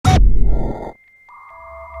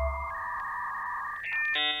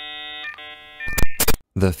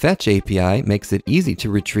The Fetch API makes it easy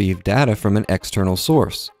to retrieve data from an external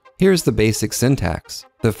source. Here's the basic syntax.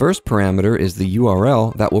 The first parameter is the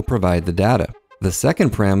URL that will provide the data. The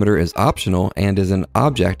second parameter is optional and is an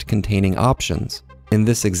object containing options. In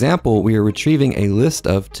this example, we are retrieving a list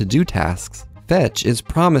of to-do tasks. Fetch is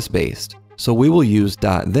promise-based, so we will use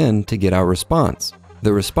 .then to get our response.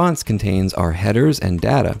 The response contains our headers and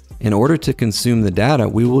data. In order to consume the data,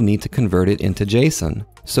 we will need to convert it into JSON.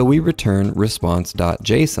 So we return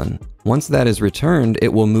response.json. Once that is returned,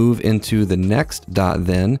 it will move into the next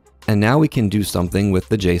 .then, and now we can do something with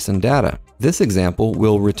the JSON data. This example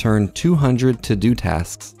will return 200 to-do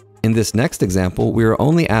tasks. In this next example, we are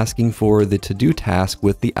only asking for the to-do task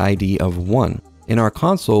with the ID of 1. In our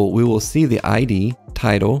console, we will see the ID,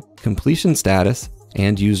 title, completion status,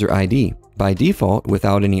 and user ID. By default,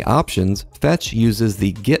 without any options, Fetch uses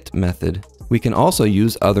the get method. We can also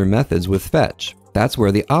use other methods with Fetch. That's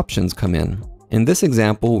where the options come in. In this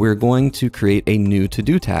example, we're going to create a new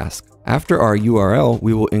to-do task. After our URL,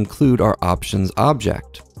 we will include our options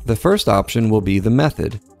object. The first option will be the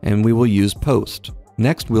method, and we will use post.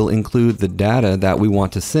 Next, we'll include the data that we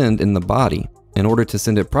want to send in the body. In order to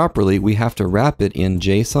send it properly, we have to wrap it in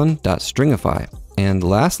JSON.stringify. And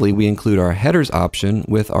lastly, we include our headers option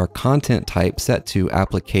with our content type set to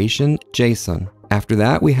application JSON. After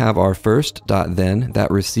that, we have our first .then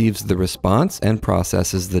that receives the response and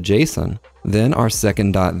processes the JSON. Then our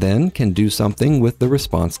second .then can do something with the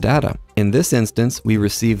response data. In this instance, we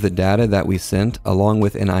receive the data that we sent along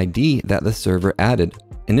with an ID that the server added.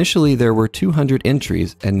 Initially, there were 200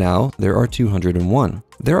 entries, and now there are 201.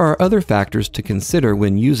 There are other factors to consider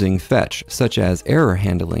when using Fetch, such as error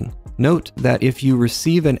handling. Note that if you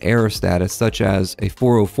receive an error status such as a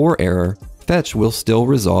 404 error, Fetch will still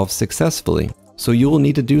resolve successfully, so you will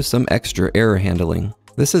need to do some extra error handling.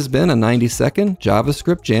 This has been a 90-second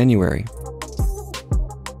JavaScript January.